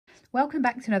Welcome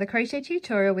back to another crochet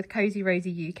tutorial with Cozy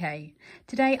Rosie UK.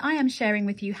 Today I am sharing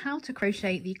with you how to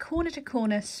crochet the corner to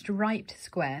corner striped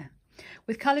square.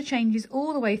 With colour changes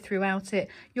all the way throughout it,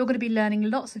 you're going to be learning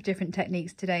lots of different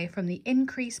techniques today, from the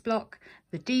increase block,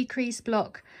 the decrease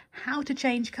block, how to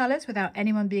change colours without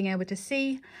anyone being able to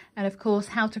see, and of course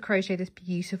how to crochet this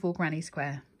beautiful granny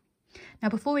square. Now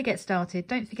before we get started,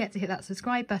 don't forget to hit that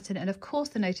subscribe button and of course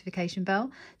the notification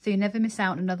bell so you never miss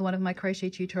out on another one of my crochet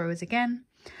tutorials again.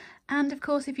 And of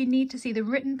course, if you need to see the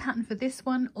written pattern for this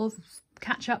one or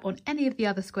catch up on any of the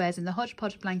other squares in the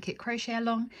Hodgepodge blanket crochet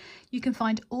along, you can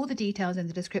find all the details in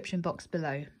the description box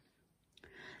below.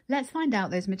 Let's find out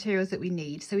those materials that we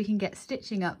need so we can get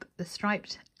stitching up the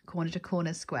striped corner to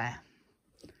corner square.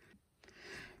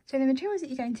 So the materials that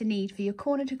you're going to need for your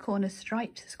corner to corner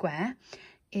striped square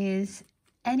is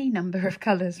any number of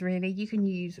colours really. You can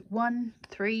use 1,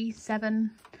 3,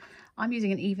 7. I'm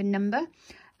using an even number.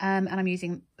 And I'm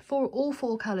using all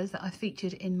four colours that I've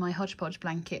featured in my Hodgepodge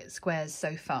blanket squares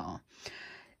so far.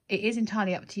 It is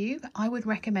entirely up to you. I would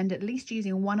recommend at least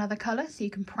using one other colour so you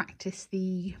can practice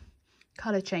the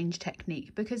colour change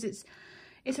technique, because it's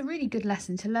a really good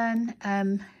lesson to learn.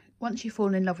 Once you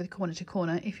fall in love with corner to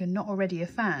corner, if you're not already a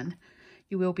fan,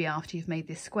 you will be after you've made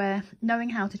this square. Knowing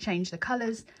how to change the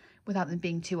colours without them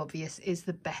being too obvious is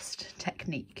the best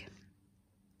technique.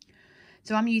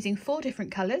 So I'm using 4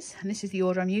 different colours, and this is the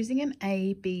order I'm using them: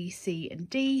 A, B, C and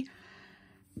D.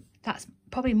 That's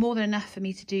probably more than enough for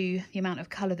me to do the amount of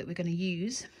colour that we're going to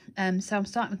use. So I'm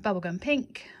starting with bubblegum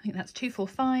pink. I think that's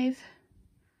 245,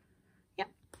 yep,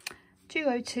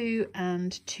 202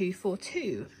 and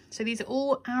 242. So these are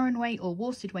all Aran weight or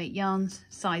worsted weight yarns,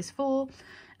 size 4,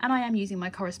 and I am using my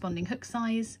corresponding hook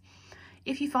size.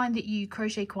 If you find that you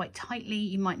crochet quite tightly,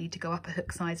 you might need to go up a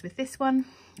hook size with this one.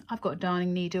 I've got a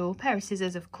darning needle, pair of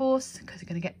scissors of course, because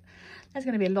there's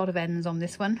going to be a lot of ends on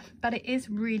this one, but it is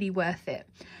really worth it.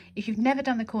 If you've never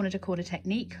done the corner to corner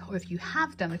technique, or if you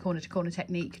have done the corner to corner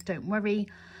technique, don't worry.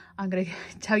 I'm going to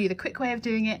tell you the quick way of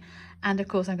doing it, and of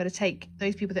course I'm going to take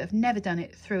those people that have never done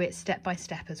it through it step by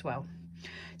step as well.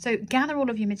 So gather all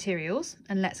of your materials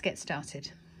and let's get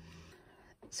started.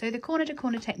 So the corner to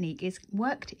corner technique is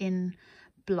worked in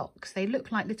blocks. They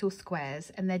look like little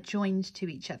squares and they're joined to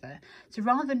each other. So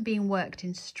rather than being worked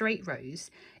in straight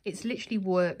rows, it's literally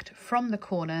worked from the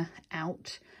corner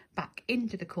out back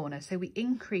into the corner. So we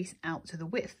increase out to the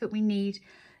width that we need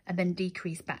and then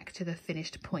decrease back to the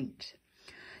finished point.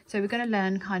 So we're going to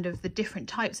learn kind of the different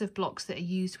types of blocks that are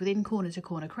used within corner to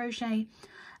corner crochet,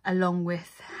 along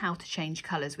with how to change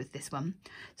colours with this one.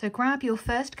 So grab your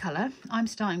first colour. I'm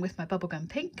starting with my bubblegum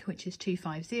pink, which is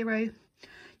 250.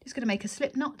 Just going to make a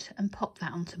slip knot and pop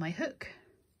that onto my hook.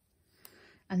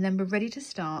 And then we're ready to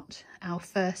start our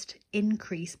first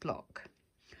increase block.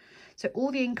 So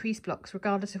all the increase blocks,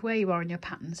 regardless of where you are in your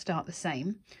pattern, start the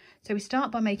same. So we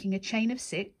start by making a chain of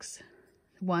 6.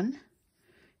 1,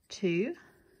 2,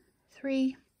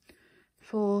 3,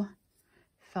 4,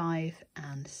 5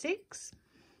 and 6.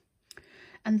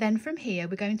 And then from here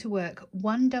we're going to work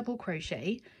 1 double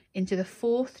crochet into the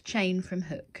 4th chain from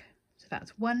hook. So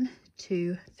that's 1,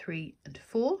 2, 3 and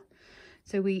 4.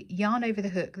 So we yarn over the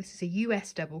hook. This is a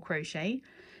US double crochet.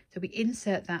 So we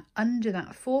insert that under that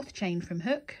 4th chain from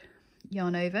hook,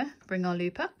 yarn over, bring our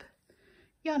loop up,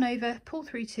 yarn over, pull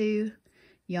through 2,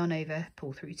 yarn over,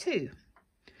 pull through 2.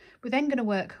 We're then going to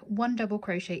work 1 double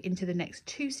crochet into the next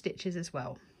 2 stitches as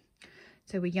well.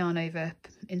 So we yarn over,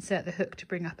 insert the hook to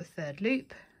bring up a 3rd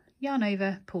loop, yarn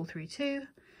over, pull through 2,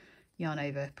 yarn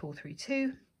over, pull through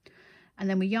 2, and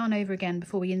then we yarn over again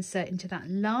before we insert into that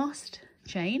last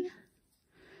chain,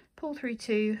 pull through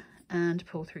 2 and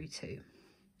pull through 2.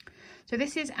 So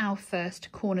this is our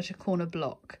first corner to corner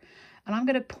block, and I'm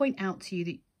going to point out to you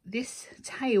that this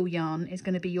tail yarn is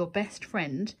going to be your best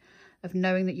friend of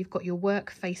knowing that you've got your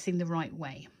work facing the right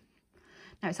way.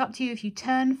 Now it's up to you if you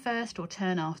turn first or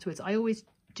turn afterwards. I always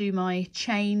do my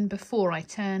chain before I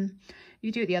turn.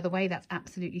 You do it the other way, that's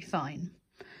absolutely fine.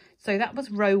 So that was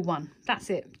row 1.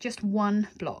 That's it, just 1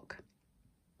 block.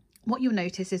 What you'll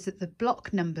notice is that the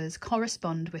block numbers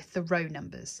correspond with the row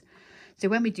numbers. So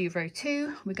when we do row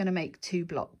 2, we're going to make 2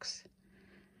 blocks.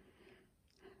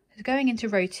 So going into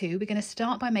row 2, we're going to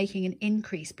start by making an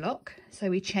increase block. So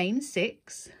we chain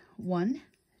 6, 1,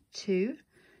 2,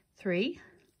 3,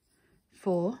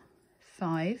 4,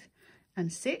 5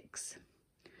 and 6,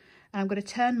 and I'm going to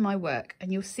turn my work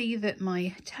and you'll see that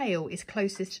my tail is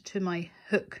closest to my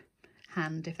hook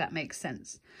hand, if that makes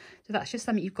sense. So that's just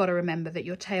something you've got to remember, that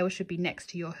your tail should be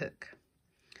next to your hook.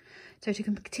 So to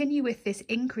continue with this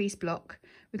increase block,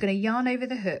 we're going to yarn over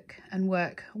the hook and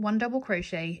work 1 double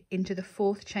crochet into the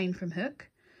 4th chain from hook.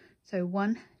 So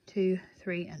 1, 2,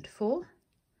 3 and 4.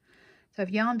 So I've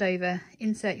yarned over,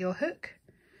 insert your hook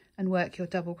and work your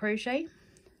double crochet,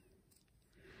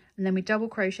 and then we double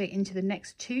crochet into the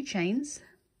next 2 chains,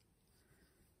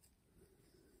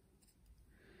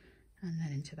 and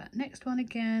then into that next one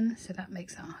again, so that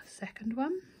makes our second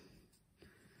one.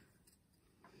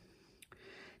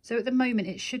 So at the moment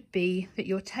it should be that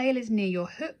your tail is near your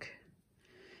hook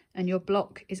and your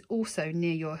block is also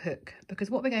near your hook, because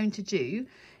what we're going to do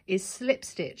is slip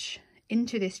stitch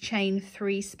into this chain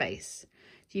 3 space.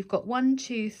 So you've got 1,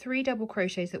 2, 3 double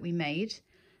crochets that we made,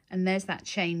 and there's that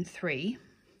chain 3.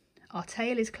 Our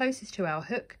tail is closest to our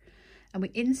hook, and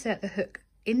we insert the hook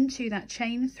into that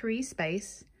chain 3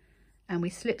 space and we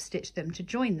slip stitch them to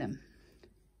join them.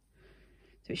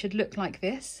 So it should look like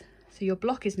this. So your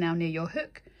block is now near your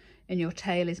hook and your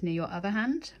tail is near your other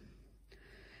hand.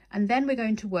 And then we're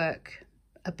going to work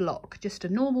a block, just a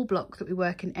normal block that we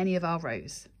work in any of our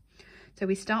rows. So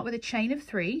we start with a chain of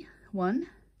 3, 1,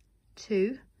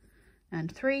 2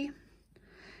 and 3,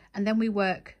 and then we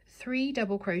work 3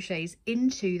 double crochets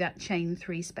into that chain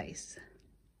 3 space.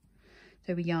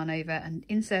 So we yarn over and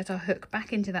insert our hook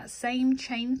back into that same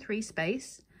chain 3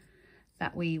 space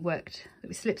that we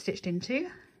slip stitched into.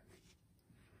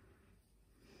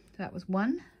 So that was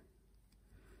 1,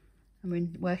 and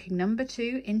we're working number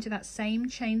 2 into that same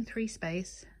chain 3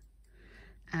 space,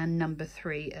 and number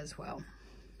 3 as well.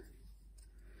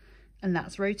 And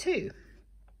that's row 2.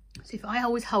 So if I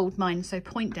always hold mine so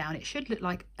point down, it should look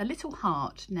like a little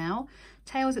heart now.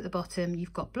 Tails at the bottom,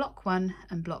 you've got block 1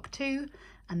 and block 2,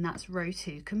 and that's row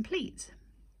 2 complete.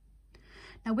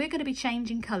 Now we're going to be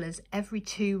changing colours every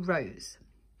 2 rows.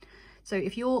 So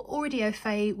if you're already au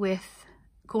fait with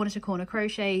corner to corner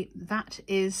crochet, that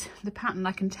is the pattern.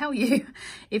 I can tell you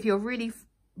if you're really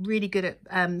good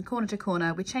at corner to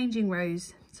corner, we're changing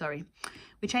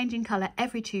colour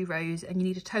every 2 rows, and you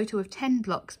need a total of 10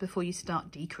 blocks before you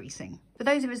start decreasing. For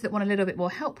those of us that want a little bit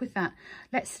more help with that,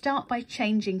 let's start by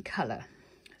changing colour.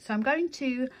 So I'm going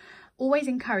to always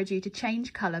encourage you to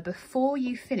change colour before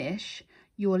you finish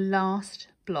your last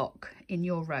block in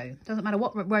your row. Doesn't matter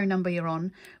what row number you're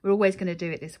on, we're always going to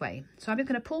do it this way. So I'm just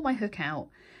going to pull my hook out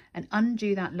and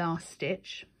undo that last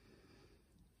stitch.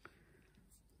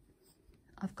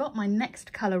 I've got my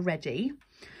next colour ready.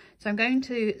 So I'm going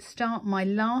to start my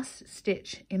last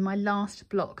stitch in my last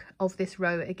block of this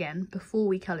row again before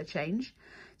we colour change.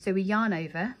 So we yarn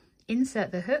over,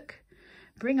 insert the hook,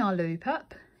 bring our loop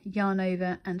up, yarn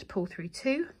over and pull through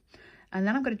 2, and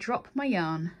then I'm going to drop my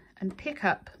yarn and pick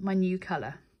up my new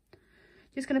colour.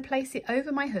 Just going to place it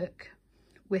over my hook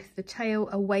with the tail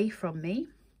away from me,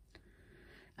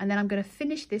 and then I'm going to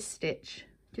finish this stitch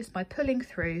just by pulling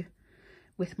through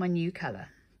with my new colour.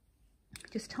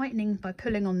 Just tightening by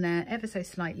pulling on there ever so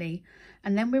slightly,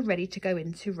 and then we're ready to go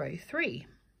into row 3.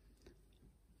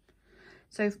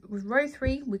 So with row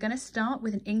 3, we're going to start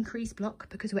with an increase block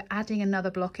because we're adding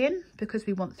another block in because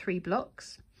we want 3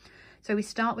 blocks. So we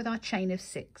start with our chain of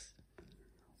 6.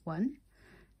 1,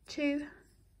 2,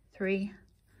 3,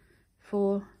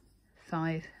 4,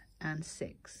 5 and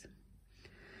 6.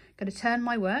 Going to turn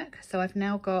my work, so I've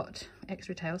now got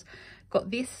extra tails.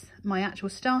 Got this, my actual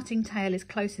starting tail is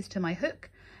closest to my hook,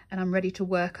 and I'm ready to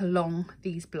work along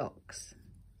these blocks.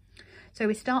 So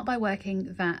we start by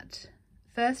working that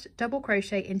first double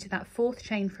crochet into that 4th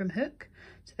chain from hook.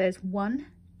 So there's 1,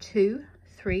 2,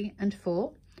 3 and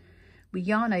 4. We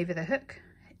yarn over the hook,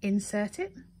 insert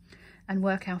it and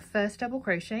work our first double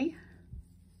crochet,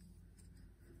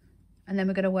 and then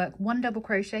we're going to work 1 double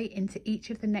crochet into each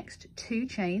of the next 2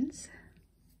 chains.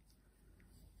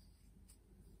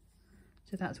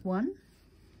 So that's 1,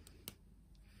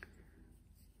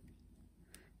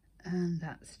 and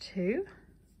that's 2.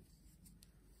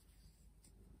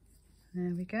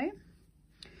 There we go.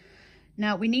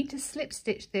 Now we need to slip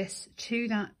stitch this to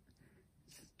that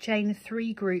chain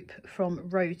 3 group from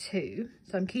row 2.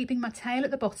 So I'm keeping my tail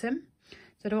at the bottom, so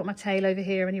I don't want my tail over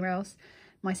here or anywhere else.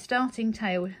 My starting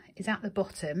tail is at the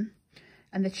bottom,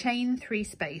 and the chain 3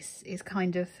 space is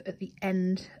kind of at the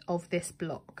end of this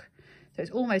block. So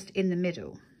it's almost in the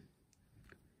middle.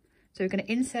 So we're going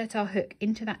to insert our hook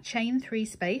into that chain 3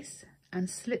 space and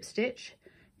slip stitch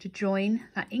to join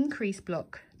that increase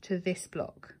block to this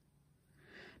block.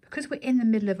 Because we're in the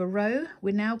middle of a row,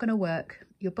 we're now going to work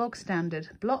your bog standard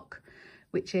block,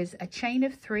 which is a chain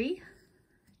of 3,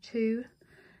 2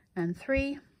 and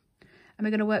 3, and we're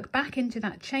going to work back into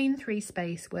that chain 3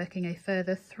 space, working a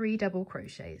further 3 double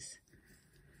crochets.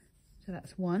 So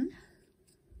that's 1,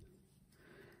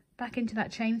 back into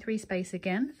that chain 3 space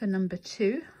again for number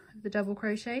 2 of the double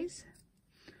crochets,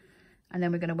 and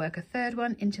then we're going to work a 3rd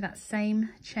one into that same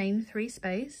chain 3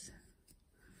 space,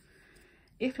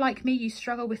 If, like me, you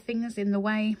struggle with things in the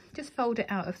way, just fold it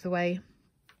out of the way,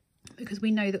 because we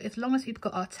know that as long as we've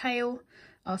got our tail,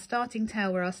 our starting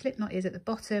tail where our slip knot is at the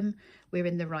bottom, we're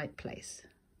in the right place.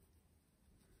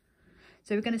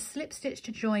 So we're going to slip stitch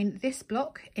to join this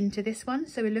block into this one.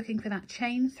 So we're looking for that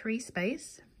chain 3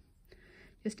 space.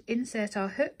 Just insert our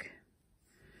hook,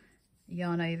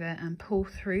 yarn over and pull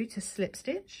through to slip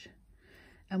stitch.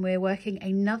 And we're working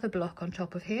another block on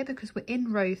top of here because we're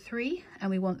in row 3 and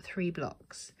we want 3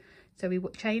 blocks. So we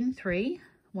chain 3,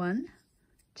 1,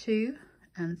 2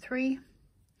 and 3.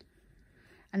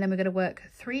 And then we're going to work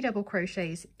 3 double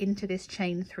crochets into this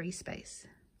chain 3 space.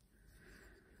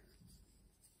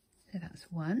 So that's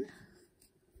 1,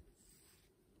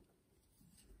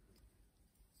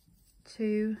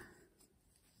 2,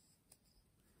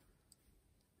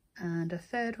 and a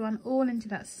third one, all into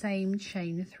that same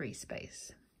chain 3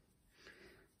 space.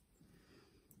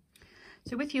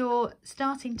 So with your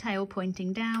starting tail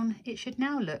pointing down, it should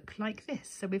now look like this.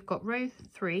 So we've got row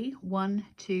 3, 1,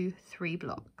 2, 3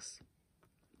 blocks.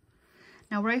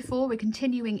 Now row 4, we're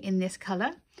continuing in this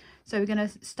colour. So we're going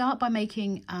to start by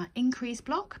making our increase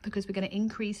block, because we're going to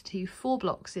increase to 4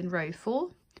 blocks in row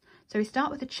 4. So we start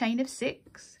with a chain of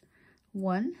 6,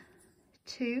 1,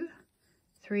 2,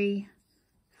 3,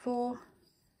 4,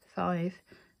 5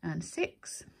 and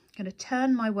 6. I'm going to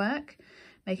turn my work,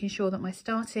 making sure that my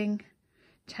starting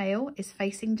tail is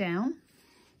facing down.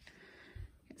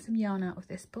 Get some yarn out of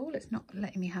this ball, it's not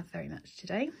letting me have very much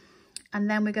today. And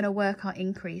then we're going to work our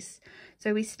increase.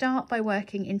 So we start by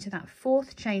working into that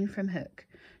 4th chain from hook.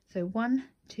 So 1,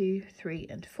 2, 3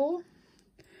 and 4.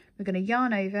 We're going to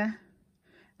yarn over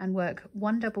and work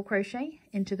 1 double crochet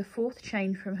into the 4th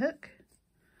chain from hook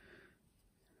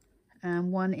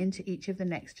and 1 into each of the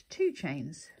next 2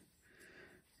 chains.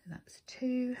 So that's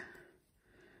 2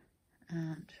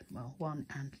 and, well, 1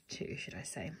 and 2 should I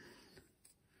say.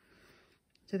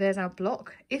 So there's our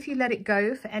block. If you let it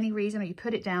go for any reason, or you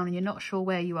put it down and you're not sure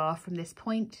where you are from this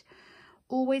point,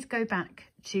 always go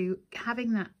back to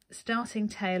having that starting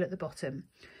tail at the bottom,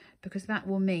 because that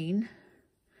will mean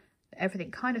that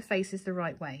everything kind of faces the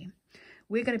right way.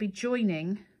 We're going to be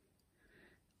joining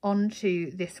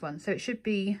onto this one. So it should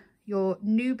be, your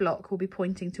new block will be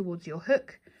pointing towards your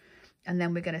hook, and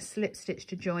then we're going to slip stitch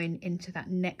to join into that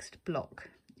next block,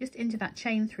 just into that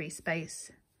chain 3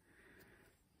 space,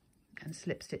 and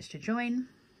slip stitch to join.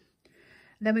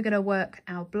 Then we're going to work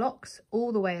our blocks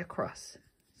all the way across.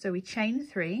 So we chain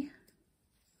 3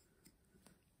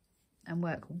 and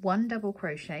work 1 double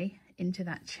crochet into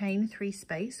that chain 3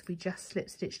 space we just slip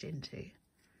stitched into.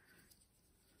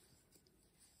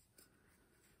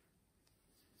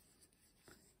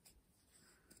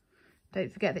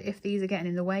 Don't forget that if these are getting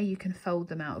in the way, you can fold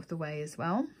them out of the way as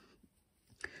well.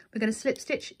 We're going to slip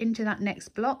stitch into that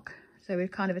next block. So we're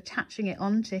kind of attaching it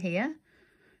onto here.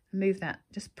 Move that,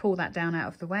 just pull that down out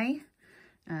of the way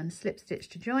and slip stitch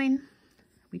to join.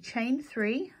 We chain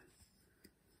 3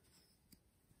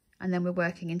 and then we're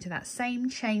working into that same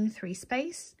chain 3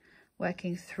 space,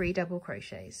 working 3 double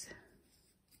crochets.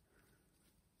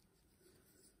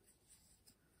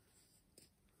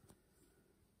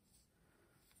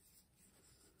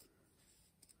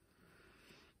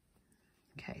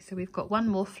 Okay, so we've got one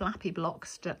more flappy block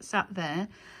sat there.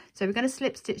 So we're going to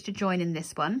slip stitch to join in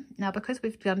this one. Now, because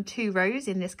we've done 2 rows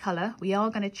in this colour, we are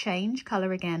going to change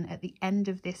colour again at the end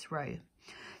of this row.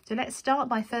 So let's start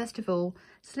by, first of all,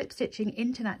 slip stitching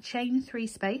into that chain 3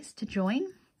 space to join.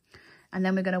 And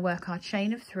then we're going to work our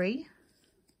chain of 3.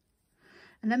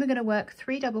 And then we're going to work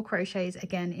 3 double crochets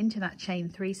again into that chain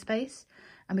 3 space.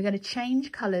 And we're going to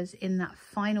change colours in that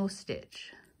final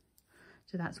stitch.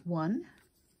 So that's 1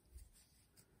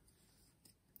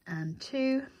 and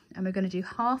 2, and we're going to do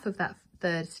half of that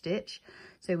 3rd stitch.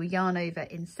 So we yarn over,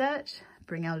 insert,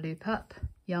 bring our loop up,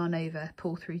 yarn over,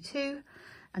 pull through 2,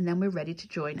 and then we're ready to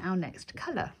join our next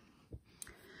colour.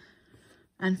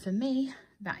 And for me,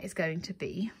 that is going to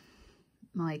be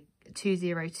my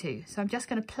 202. So I'm just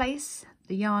going to place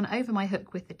the yarn over my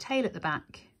hook with the tail at the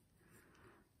back,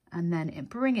 and then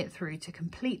bring it through to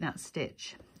complete that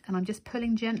stitch. And I'm just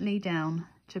pulling gently down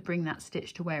to bring that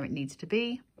stitch to where it needs to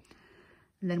be.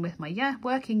 And then with my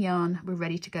working yarn, we're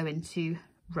ready to go into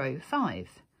row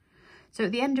 5. So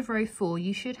at the end of row 4,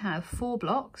 you should have 4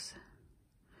 blocks.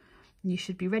 And you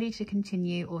should be ready to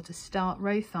continue or to start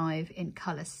row 5 in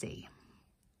colour C.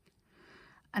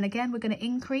 And again, we're going to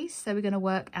increase. So we're going to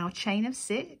work our chain of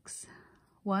 6.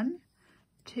 1,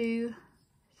 2,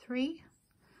 3,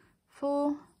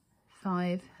 4,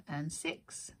 5 and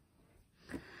 6.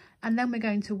 And then we're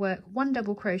going to work 1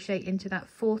 double crochet into that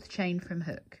 4th chain from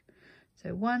hook.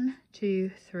 So 1,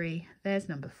 2, 3, there's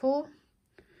number 4.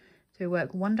 So we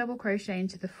work 1 double crochet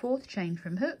into the 4th chain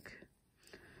from hook,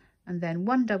 and then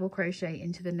 1 double crochet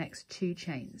into the next 2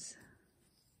 chains.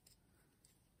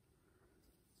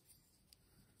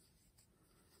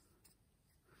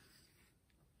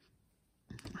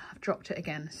 I've dropped it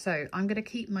again. So I'm going to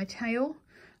keep my tail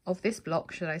of this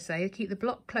block, should I say, keep the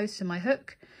block close to my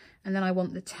hook, and then I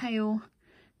want the tail,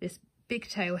 this big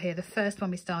tail here, the first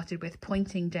one we started with,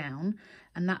 pointing down,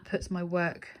 and that puts my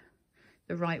work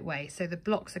the right way. So the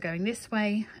blocks are going this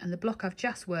way, and the block I've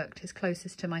just worked is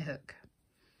closest to my hook.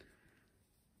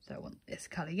 So I want this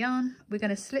colour yarn. We're going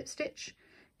to slip stitch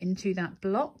into that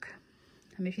block.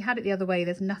 I mean, if you had it the other way,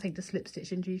 there's nothing to slip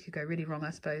stitch into. You could go really wrong, I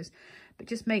suppose, but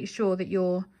just make sure that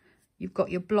you've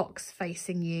got your blocks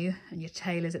facing you and your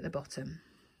tail is at the bottom.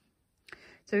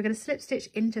 So we're going to slip stitch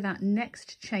into that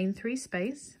next chain 3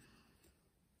 space,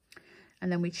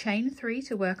 and then we chain 3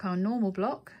 to work our normal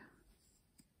block,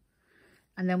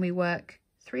 and then we work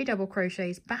 3 double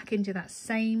crochets back into that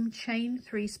same chain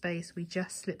 3 space we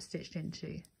just slip stitched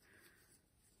into.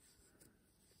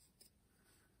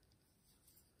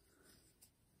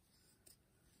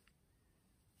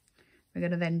 We're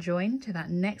going to then join to that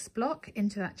next block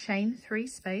into that chain 3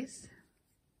 space.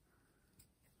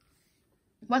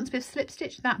 Once we've slip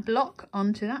stitched that block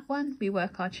onto that one, we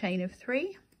work our chain of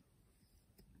 3,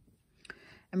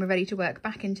 and we're ready to work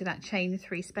back into that chain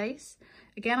 3 space.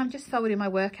 Again, I'm just folding my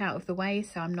work out of the way,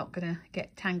 so I'm not going to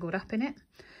get tangled up in it,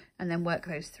 and then work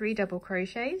those 3 double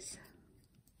crochets,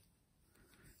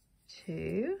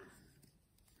 2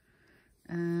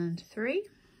 and 3.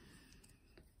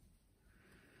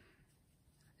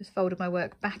 Just folded my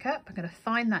work back up. I'm going to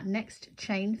find that next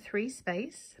chain 3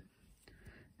 space,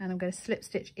 and I'm going to slip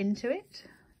stitch into it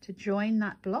to join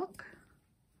that block.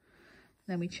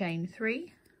 Then we chain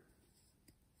 3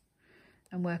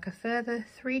 and work a further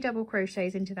 3 double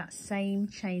crochets into that same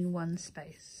chain 1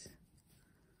 space.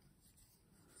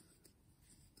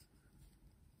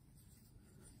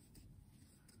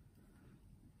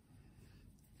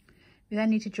 We then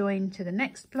need to join to the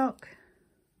next block.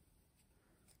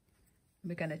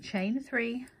 We're going to chain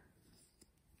 3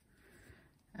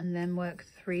 and then work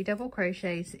 3 double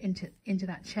crochets into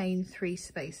that chain 3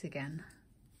 space again.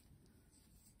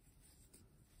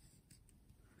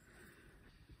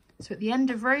 So at the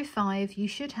end of row 5, you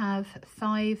should have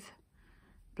 5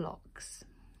 blocks.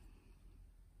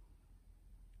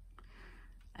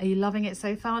 Are you loving it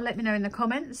so far? Let me know in the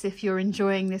comments if you're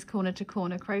enjoying this corner to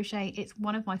corner crochet. It's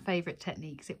one of my favourite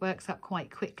techniques. It works up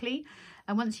quite quickly,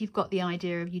 and once you've got the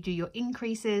idea of, you do your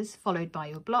increases followed by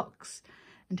your blocks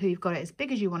until you've got it as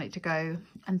big as you want it to go,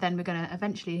 and then we're going to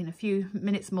eventually, in a few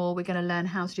minutes more, we're going to learn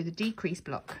how to do the decrease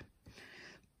block.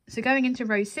 So going into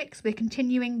row 6, we're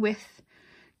continuing with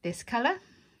this colour.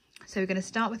 So we're going to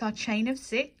start with our chain of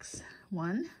 6.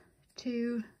 1,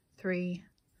 2, 3,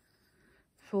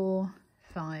 4,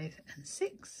 5 and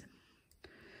 6.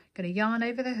 Going to yarn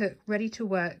over the hook, ready to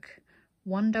work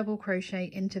 1 double crochet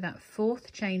into that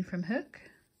 4th chain from hook,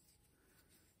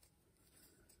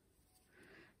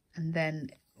 and then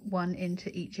 1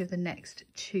 into each of the next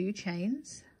 2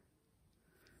 chains.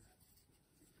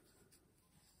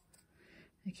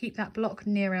 And keep that block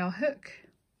near our hook,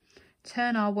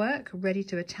 turn our work, ready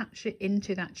to attach it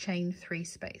into that chain 3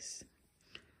 space.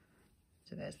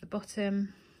 So there's the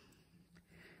bottom.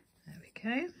 There we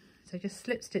go. So just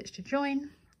slip stitch to join.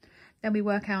 Then we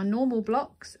work our normal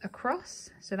blocks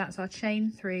across. So that's our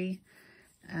chain 3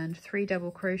 and 3 double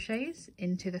crochets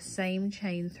into the same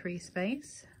chain 3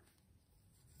 space.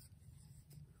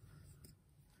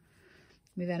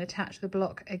 We then attach the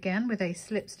block again with a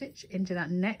slip stitch into that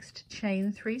next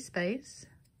chain 3 space.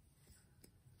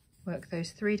 Work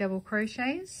those 3 double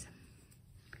crochets.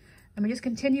 And we're just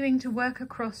continuing to work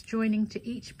across, joining to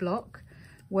each block,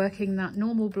 working that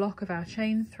normal block of our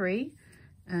chain 3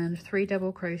 and 3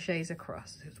 double crochets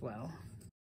across as well.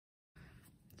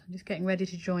 So I'm just getting ready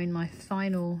to join my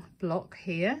final block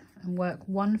here and work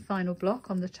 1 final block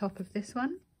on the top of this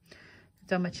one. I've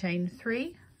done my chain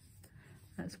 3,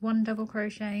 that's 1 double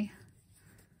crochet,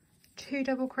 2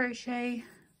 double crochet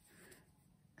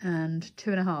and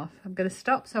 2.5. I'm going to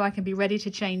stop so I can be ready to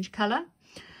change colour.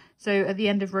 So at the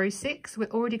end of row 6,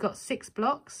 we've already got 6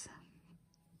 blocks.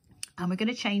 And we're going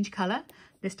to change colour.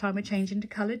 This time we're changing to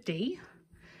colour D,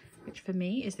 which for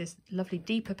me is this lovely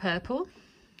deeper purple.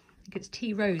 I think it's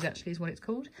Tea Rose actually is what it's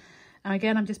called. And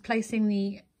again, I'm just placing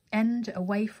the end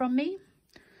away from me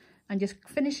and just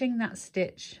finishing that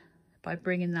stitch by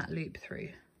bringing that loop through.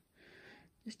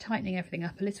 Just tightening everything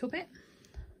up a little bit.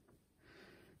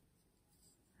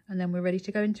 And then we're ready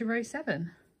to go into row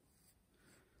 7.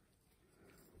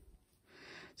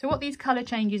 So what these colour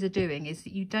changes are doing is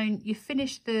that you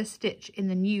finish the stitch in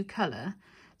the new colour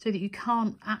so that you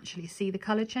can't actually see the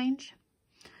colour change.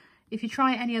 If you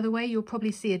try it any other way, you'll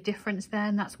probably see a difference there,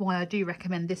 and that's why I do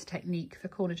recommend this technique for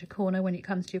corner to corner when it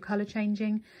comes to your colour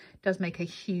changing. It does make a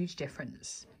huge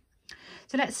difference.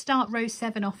 So let's start row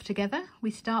 7 off together. We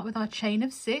start with our chain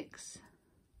of 6,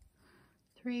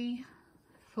 3,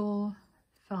 4,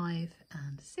 5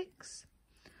 and 6.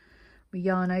 We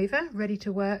yarn over, ready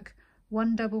to work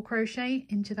 1 double crochet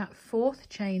into that 4th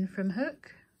chain from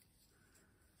hook,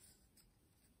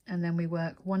 and then we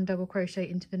work 1 double crochet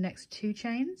into the next 2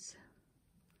 chains,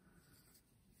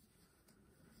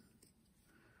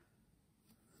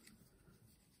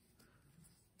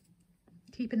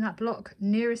 keeping that block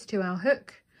nearest to our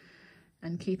hook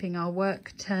and keeping our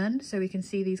work turned so we can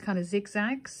see these kind of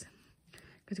zigzags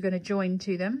because we're going to join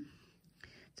to them.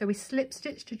 So we slip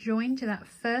stitch to join to that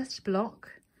first block,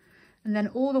 and then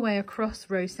all the way across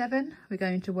row 7 we're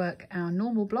going to work our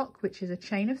normal block, which is a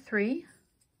chain of 3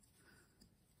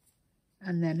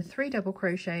 and then 3 double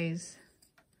crochets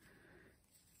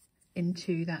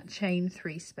into that chain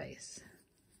 3 space.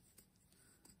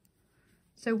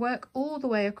 So work all the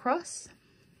way across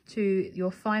to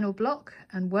your final block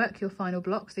and work your final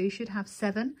block. So you should have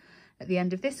 7 at the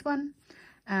end of this one,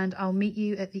 and I'll meet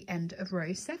you at the end of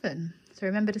row 7. So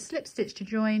remember to slip stitch to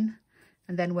join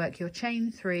and then work your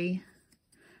chain 3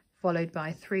 followed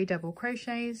by 3 double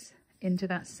crochets into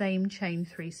that same chain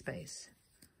 3 space.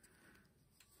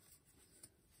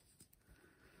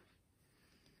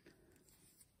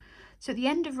 So at the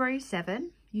end of row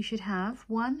 7 you should have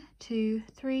 1, 2,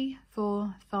 3,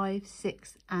 4, 5,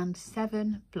 6 and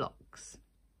 7 blocks.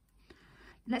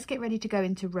 Let's get ready to go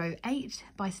into row 8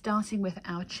 by starting with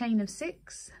our chain of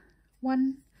 6.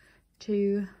 1,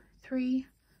 2, 3,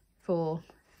 4,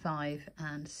 5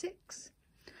 and 6.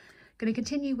 Going to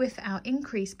continue with our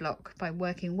increase block by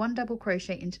working 1 double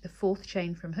crochet into the 4th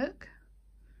chain from hook,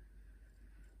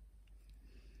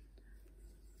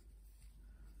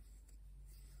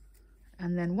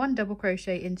 and then 1 double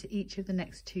crochet into each of the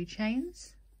next 2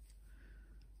 chains.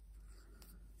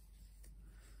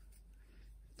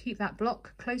 Keep that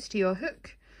block close to your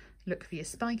hook, look for your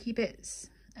spiky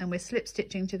bits, and we're slip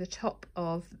stitching to the top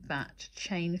of that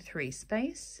chain 3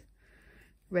 space,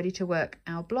 ready to work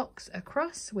our blocks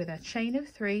across with a chain of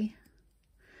 3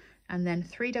 and then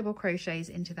 3 double crochets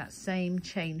into that same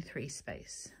chain 3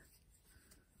 space.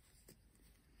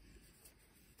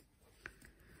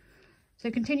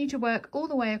 So continue to work all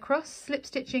the way across, slip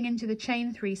stitching into the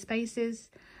chain 3 spaces,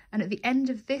 and at the end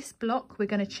of this block we're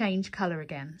going to change colour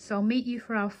again. So I'll meet you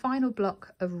for our final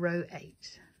block of row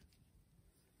 8.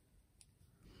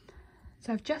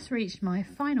 So I've just reached my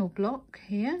final block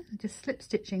here, just slip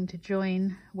stitching to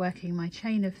join, working my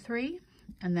chain of 3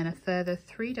 and then a further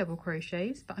 3 double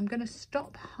crochets, but I'm going to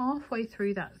stop halfway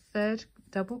through that 3rd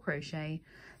double crochet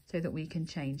so that we can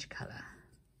change colour.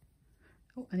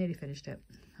 Oh, I nearly finished it.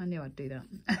 I knew I'd do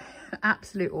that.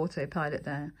 Absolute autopilot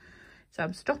there. So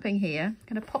I'm stopping here. I'm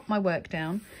going to pop my work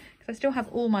down because I still have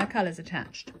all my colours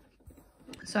attached.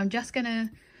 So I'm just going to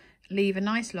leave a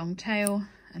nice long tail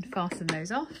and fasten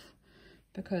those off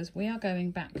because we are going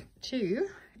back to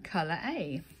colour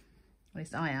A. At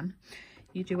least I am.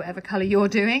 You do whatever colour you're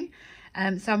doing.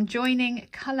 So I'm joining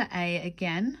colour A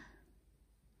again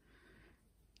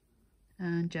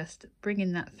and just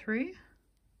bringing that through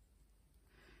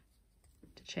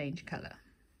to change colour.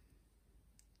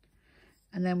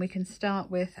 And then we can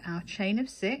start with our chain of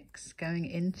 6 going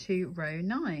into row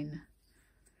 9.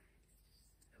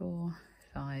 4,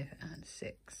 5 and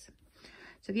 6.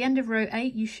 So at the end of row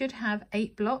 8 you should have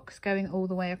 8 blocks going all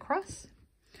the way across,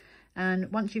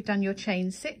 and once you've done your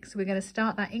chain 6 we're going to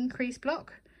start that increase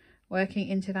block working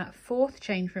into that 4th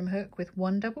chain from hook with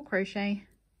 1 double crochet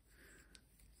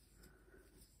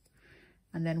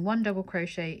and then 1 double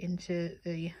crochet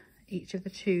into each of the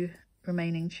 2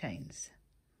 remaining chains.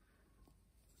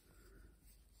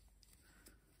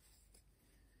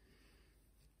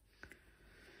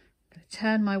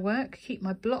 Turn my work, keep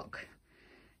my block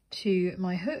to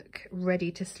my hook,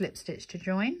 ready to slip stitch to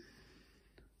join,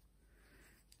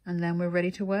 and then we're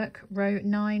ready to work row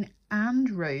 9 and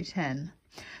row 10.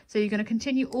 So you're going to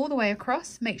continue all the way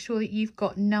across, make sure that you've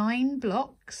got 9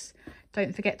 blocks.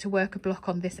 Don't forget to work a block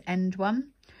on this end one.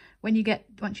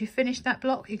 Once you finish that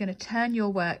block, you're going to turn your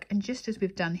work, and just as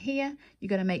we've done here, you're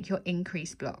going to make your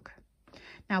increase block.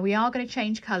 Now we are going to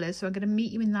change colours, so I'm going to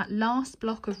meet you in that last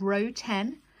block of row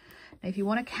 10. Now if you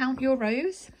want to count your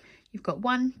rows, you've got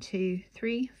 1, 2,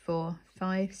 3, 4,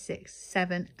 5, 6,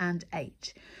 7 and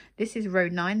 8. This is row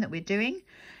 9 that we're doing.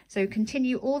 So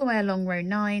continue all the way along row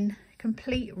 9,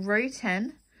 complete row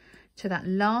 10 to that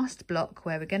last block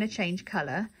where we're going to change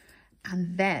colour,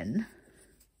 and then,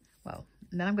 well,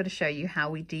 then I'm going to show you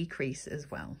how we decrease as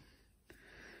well.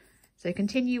 So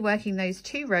continue working those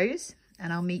 2 rows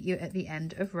and I'll meet you at the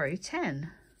end of row 10.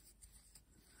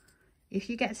 If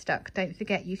you get stuck, don't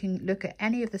forget you can look at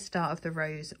any of the start of the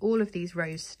rows. All of these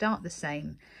rows start the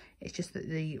same. It's just that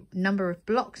the number of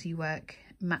blocks you work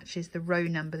matches the row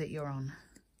number that you're on.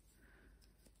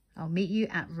 I'll meet you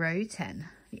at row 10,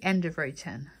 the end of row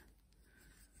 10.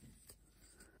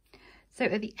 So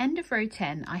at the end of row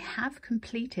 10, I have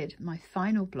completed my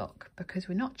final block because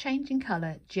we're not changing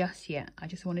colour just yet. I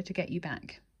just wanted to get you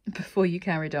back before you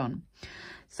carried on.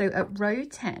 So at row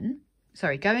 10,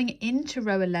 going into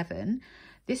row 11,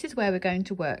 this is where we're going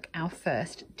to work our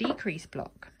first decrease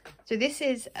block. So this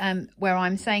is where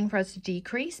I'm saying for us to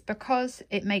decrease because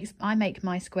I make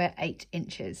my square 8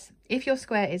 inches. If your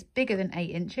square is bigger than 8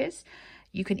 inches,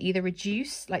 you can either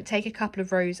reduce, like take a couple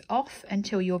of rows off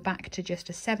until you're back to just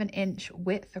a 7-inch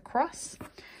width across,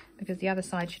 because the other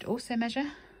side should also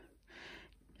measure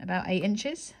about 8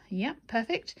 inches. Yeah,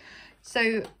 perfect.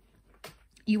 So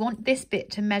you want this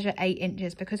bit to measure 8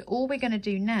 inches because all we're going to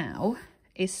do now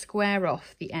is square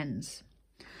off the ends.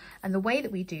 And the way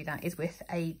that we do that is with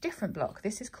a different block.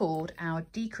 This is called our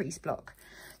decrease block.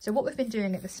 So what we've been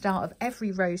doing at the start of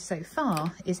every row so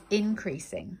far is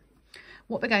increasing.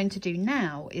 What we're going to do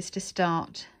now is to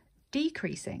start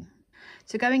decreasing.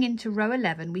 So going into row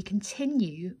 11, we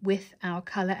continue with our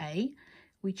colour A.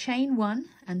 We chain 1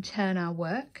 and turn our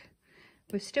work.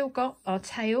 We've still got our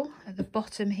tail at the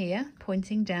bottom here,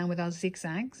 pointing down with our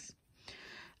zigzags.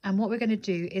 And what we're going to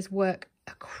do is work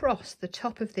across the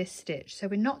top of this stitch. So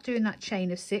we're not doing that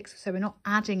chain of 6, so we're not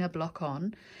adding a block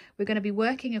on. We're going to be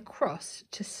working across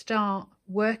to start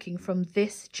working from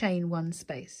this chain 1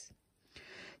 space.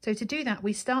 So to do that,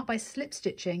 we start by slip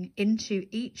stitching into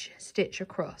each stitch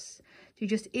across. So you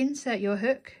just insert your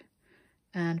hook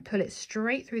and pull it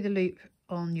straight through the loop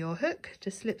on your hook to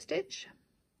slip stitch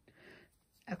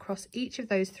across each of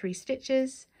those 3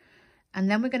 stitches,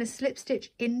 and then we're going to slip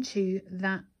stitch into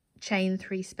that chain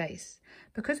 3 space.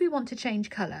 Because we want to change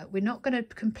colour, we're not going to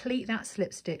complete that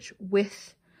slip stitch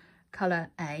with colour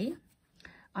A.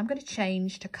 I'm going to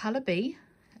change to colour B.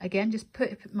 Again, just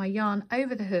put my yarn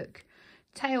over the hook,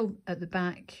 tail at the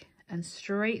back and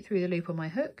straight through the loop on my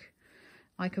hook.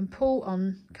 I can pull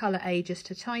on colour A just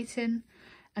to tighten,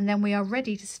 and then we are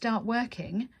ready to start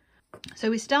working. So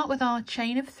we start with our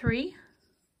chain of 3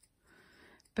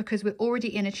 because we're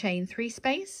already in a chain 3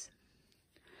 space,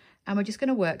 and we're just going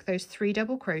to work those 3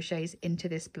 double crochets into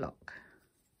this block.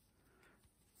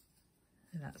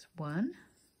 So that's 1,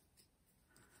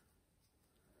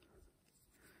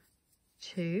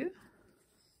 2,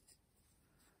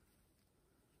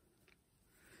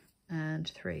 and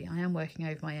 3. I am working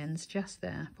over my ends just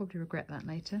there, probably regret that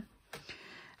later.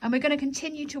 And we're going to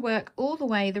continue to work all the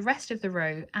way the rest of the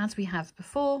row as we have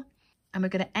before, and we're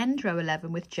going to end row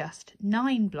 11 with just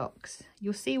 9 blocks.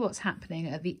 You'll see what's happening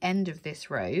at the end of this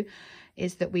row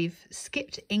is that we've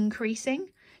skipped increasing,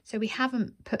 so we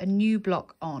haven't put a new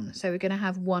block on, so we're going to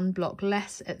have 1 block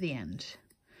less at the end.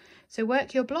 So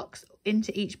work your blocks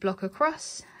into each block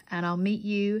across, and I'll meet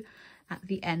you at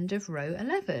the end of row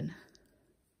 11.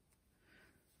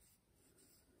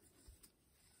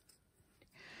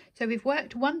 So we've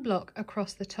worked 1 block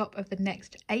across the top of the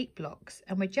next 8 blocks,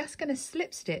 and we're just going to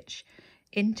slip stitch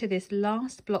into this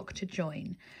last block to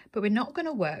join, but we're not going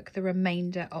to work the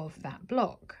remainder of that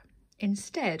block.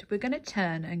 Instead, we're going to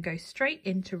turn and go straight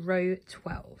into row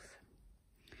 12.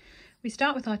 We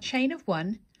start with our chain of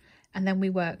 1, and then we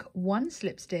work 1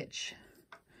 slip stitch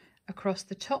across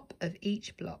the top of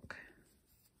each block.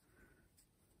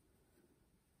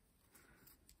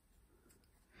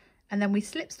 And then we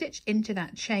slip stitch into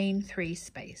that chain 3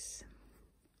 space.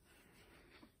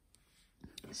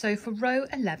 So for row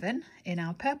 11 in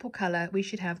our purple colour, we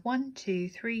should have 1, 2,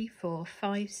 3, 4,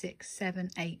 5, 6, 7,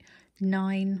 8,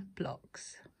 9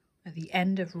 blocks at the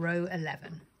end of row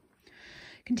 11.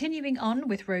 Continuing on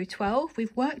with row 12,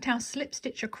 we've worked our slip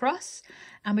stitch across,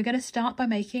 and we're going to start by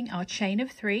making our chain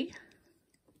of 3,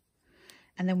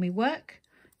 and then we work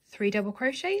 3 double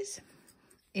crochets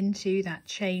into that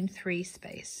chain 3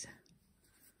 space.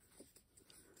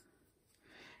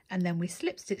 And then we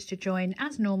slip stitch to join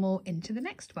as normal into the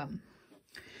next one.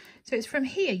 So it's from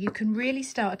here you can really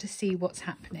start to see what's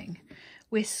happening.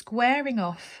 We're squaring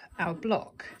off our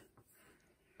block.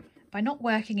 By not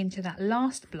working into that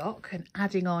last block and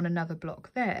adding on another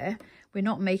block there, we're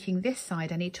not making this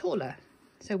side any taller.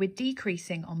 So we're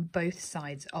decreasing on both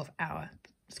sides of our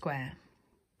square.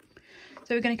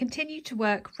 So we're going to continue to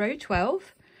work row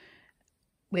 12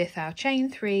 with our chain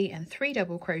 3 and 3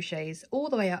 double crochets all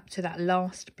the way up to that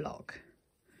last block.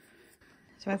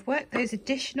 So I've worked those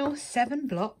additional 7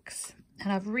 blocks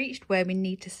and I've reached where we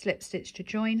need to slip stitch to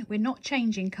join. We're not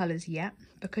changing colours yet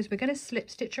because we're going to slip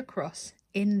stitch across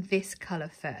in this colour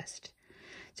first.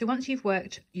 So once you've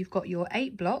got your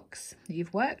 8 blocks that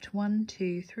you've worked, 1,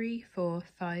 2, 3, 4,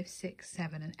 5, 6,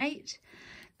 7 and 8.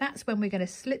 That's when we're going to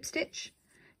slip stitch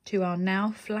to our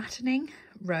now flattening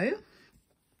row.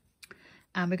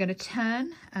 And we're going to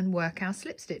turn and work our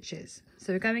slip stitches.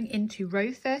 So we're going into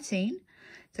row 13.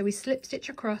 So we slip stitch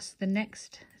across the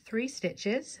next 3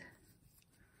 stitches.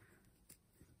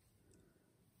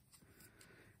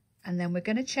 And then we're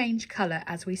going to change colour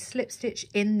as we slip stitch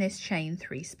in this chain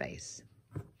 3 space.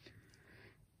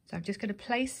 So I'm just going to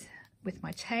place with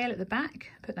my tail at the back,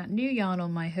 put that new yarn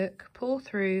on my hook, pull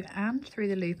through and through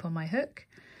the loop on my hook,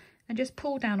 and just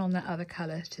pull down on that other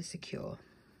colour to secure.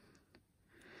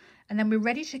 And then we're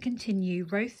ready to continue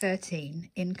row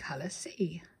 13 in colour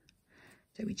C.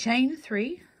 So we chain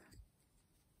 3,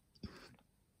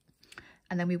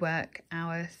 and then we work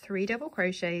our 3 double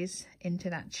crochets into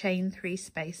that chain 3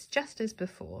 space just as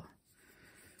before.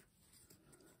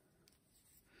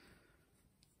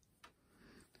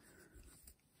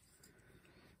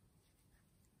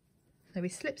 So we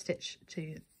slip stitch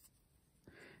to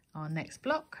our next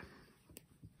block,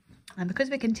 and because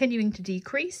we're continuing to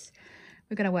decrease,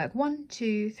 we're going to work 1,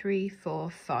 2, 3, 4,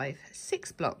 5,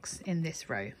 6 blocks in this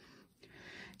row.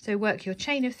 So work your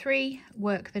chain of 3,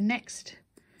 work the next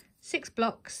 6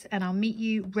 blocks, and I'll meet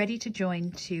you ready to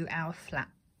join to our flat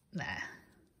there.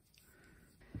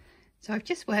 So I've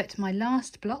just worked my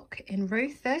last block in row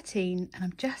 13 and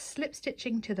I'm just slip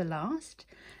stitching to the last.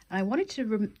 And I wanted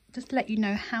to just let you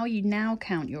know how you now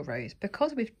count your rows,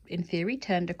 because we've in theory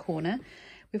turned a corner.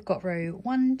 We've got row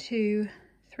 1, 2,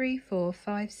 3, 4,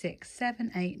 5, 6,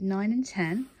 7, 8, 9 and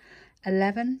 10,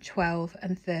 11, 12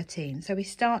 and 13. So we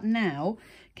start now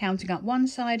counting up one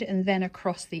side and then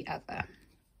across the other.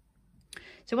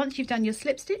 So once you've done your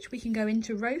slip stitch, we can go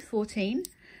into row 14.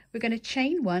 We're going to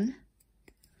chain 1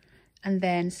 and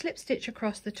then slip stitch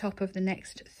across the top of the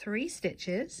next 3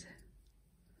 stitches.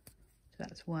 So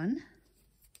that's 1,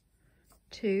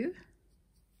 2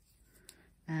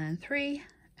 and 3,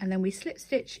 and then we slip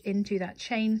stitch into that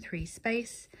chain 3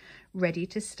 space, ready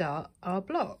to start our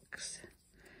blocks.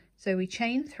 So we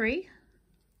chain 3,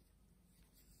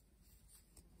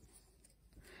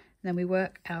 then we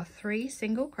work our 3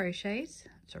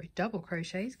 double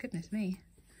crochets, goodness me.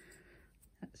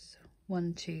 That's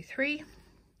 1, 2, 3.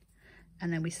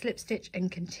 And then we slip stitch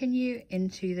and continue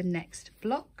into the next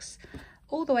blocks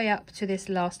all the way up to this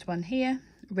last one here,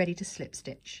 ready to slip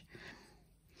stitch.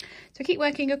 So keep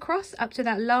working across up to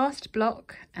that last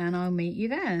block and I'll meet you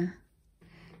there.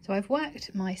 So I've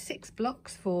worked my 6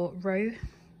 blocks for row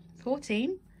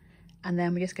 14, and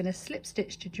then we're just going to slip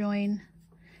stitch to join,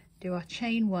 do our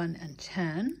chain 1 and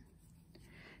turn.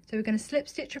 So we're going to slip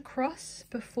stitch across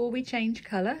before we change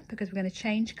colour, because we're going to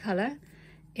change colour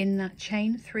in that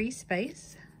chain 3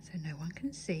 space so no one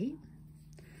can see.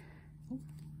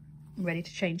 I'm ready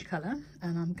to change colour,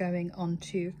 and I'm going on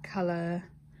to colour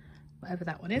whatever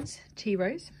that one is, T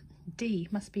Rose, D,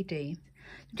 must be D.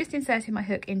 I'm just inserting my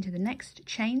hook into the next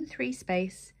chain 3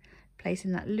 space,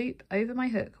 placing that loop over my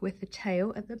hook with the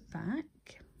tail at the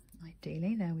back,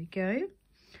 ideally, there we go.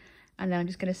 And then I'm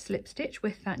just going to slip stitch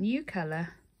with that new colour,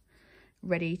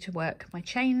 ready to work my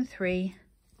chain 3.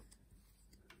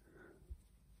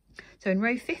 So in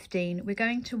row 15, we're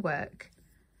going to work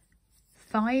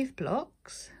 5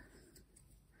 blocks.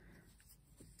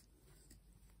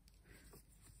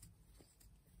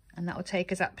 And that will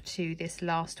take us up to this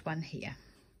last one here.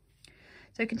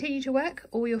 So continue to work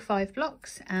all your 5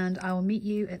 blocks and I will meet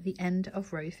you at the end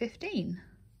of row 15.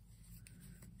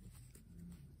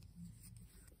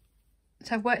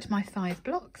 So I've worked my 5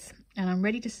 blocks and I'm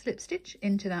ready to slip stitch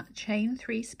into that chain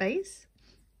 3 space.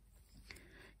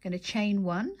 Going to chain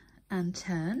 1 and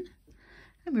turn,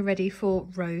 and we're ready for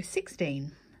row 16.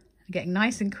 They're getting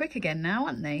nice and quick again now,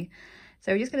 aren't they?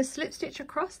 So we're just going to slip stitch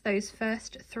across those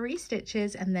first 3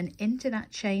 stitches and then into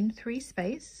that chain 3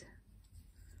 space.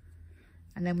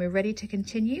 And then we're ready to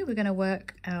continue. We're going to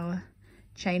work our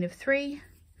chain of 3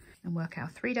 and work our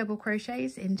 3 double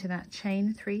crochets into that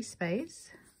chain 3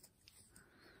 space.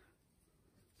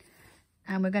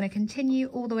 And we're going to continue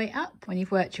all the way up when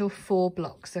you've worked your 4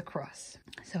 blocks across.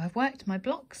 So I've worked my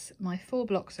blocks, my 4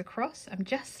 blocks across. I'm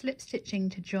just slip stitching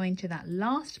to join to that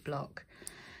last block,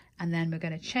 and then we're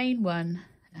going to chain 1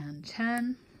 and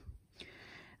turn.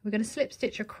 We're going to slip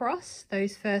stitch across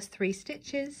those first 3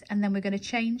 stitches, and then we're going to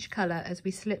change colour as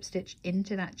we slip stitch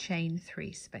into that chain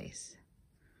 3 space.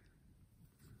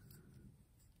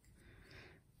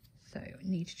 So we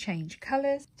need to change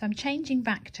colours. So I'm changing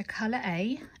back to colour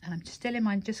A, and I'm still in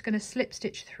my, just going to slip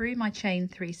stitch through my chain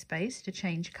 3 space to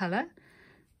change colour.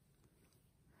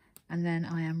 And then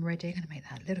I am ready, I'm going to make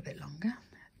that a little bit longer.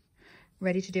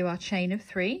 Ready to do our chain of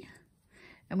 3.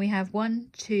 And we have 1,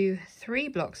 2, 3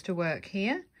 blocks to work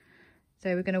here.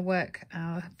 So we're going to work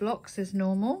our blocks as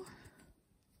normal.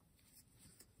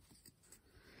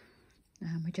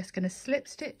 And we're just going to slip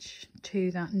stitch to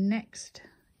that next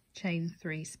chain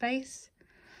 3 space.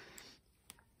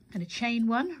 And a chain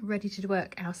 1, ready to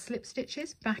work our slip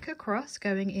stitches back across,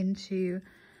 going into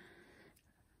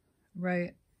row,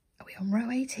 are we on row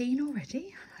 18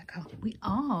 already? We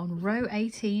are on row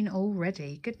 18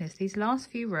 already. Goodness, these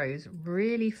last few rows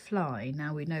really fly.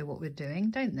 Now we know what we're doing,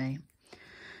 don't they?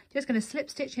 Just going to slip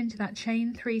stitch into that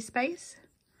chain 3 space,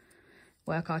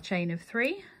 work our chain of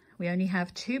 3. We only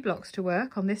have 2 blocks to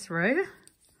work on this row.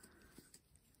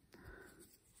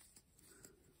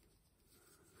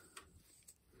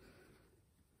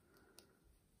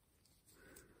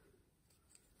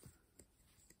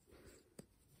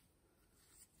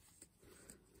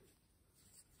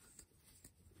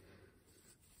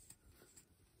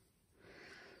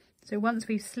 So once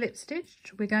we've slip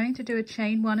stitched, we're going to do a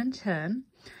chain 1 and turn.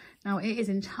 Now it is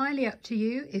entirely up to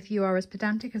you if you are as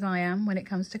pedantic as I am when it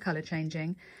comes to colour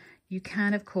changing. You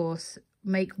can of course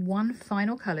make one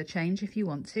final colour change if you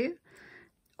want to,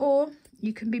 or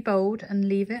you can be bold and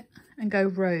leave it and go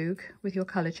rogue with your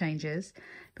colour changes,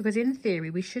 because in theory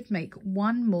we should make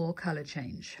one more colour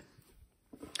change.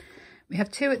 We have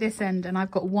 2 at this end and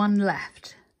I've got 1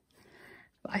 left.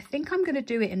 But I think I'm going to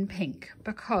do it in pink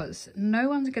because no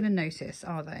one's going to notice,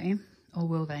 are they? Or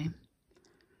will they?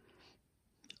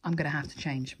 I'm going to have to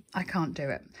change. I can't do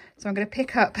it. So I'm going to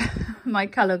pick up my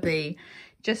colour B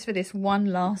just for this one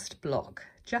last block,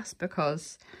 just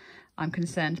because I'm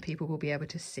concerned people will be able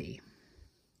to see.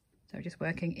 So just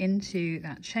working into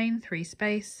that chain 3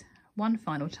 space, one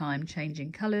final time,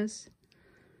 changing colours.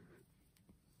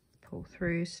 Pull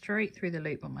through, straight through the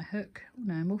loop on my hook. Oh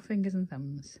no, more fingers and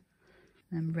thumbs.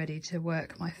 I'm ready to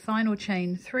work my final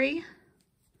chain 3.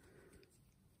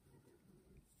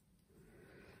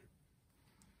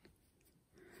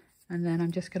 And then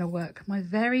I'm just going to work my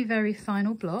very, very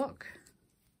final block.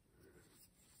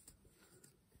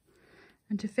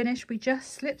 And to finish, we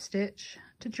just slip stitch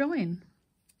to join.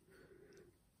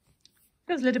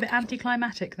 Feels a little bit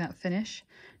anticlimactic, that finish.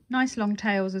 Nice long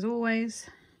tails as always.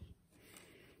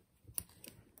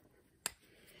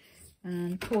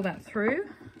 And pull that through.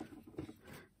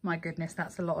 My goodness,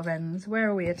 that's a lot of ends. Where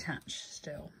are we attached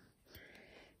still?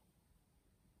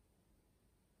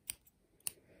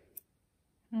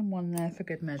 And 1 there for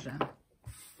good measure.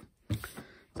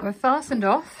 So I've fastened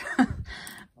off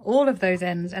all of those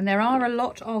ends, and there are a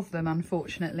lot of them,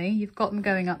 unfortunately. You've got them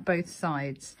going up both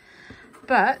sides.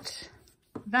 But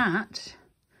that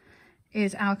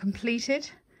is our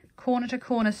completed corner to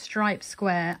corner striped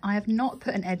square. I have not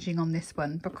put an edging on this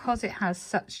one because it has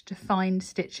such defined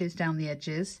stitches down the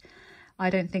edges.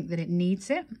 I don't think that it needs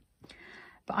it,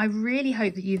 but I really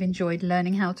hope that you've enjoyed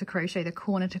learning how to crochet the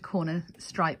corner to corner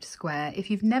striped square. If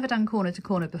you've never done corner to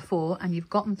corner before and you've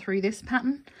gotten through this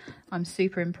pattern, I'm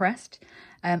super impressed.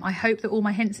 I hope that all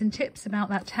my hints and tips about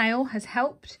that tail has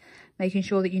helped, making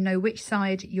sure that you know which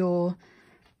side your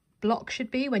block should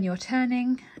be when you're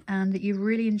turning, and that you've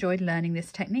really enjoyed learning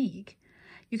this technique.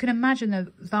 You can imagine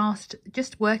the vast,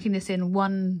 just working this in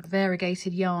one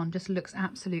variegated yarn just looks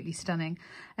absolutely stunning,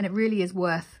 and it really is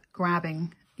worth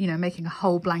grabbing, you know, making a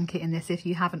whole blanket in this if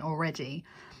you haven't already.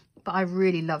 But I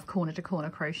really love corner to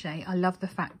corner crochet. I love the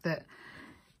fact that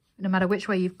no matter which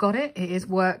way you've got it, it is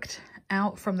worked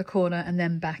out from the corner and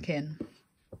then back in.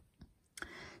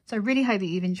 So I really hope that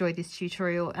you've enjoyed this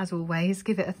tutorial. As always,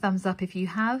 give it a thumbs up if you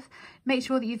have. Make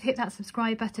sure that you've hit that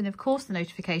subscribe button, of course the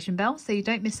notification bell, so you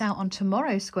don't miss out on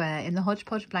tomorrow's square in the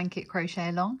Hodgepodge blanket crochet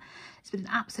along. It's been an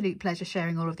absolute pleasure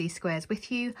sharing all of these squares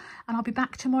with you, and I'll be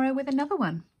back tomorrow with another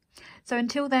one. So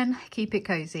until then, keep it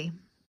cozy.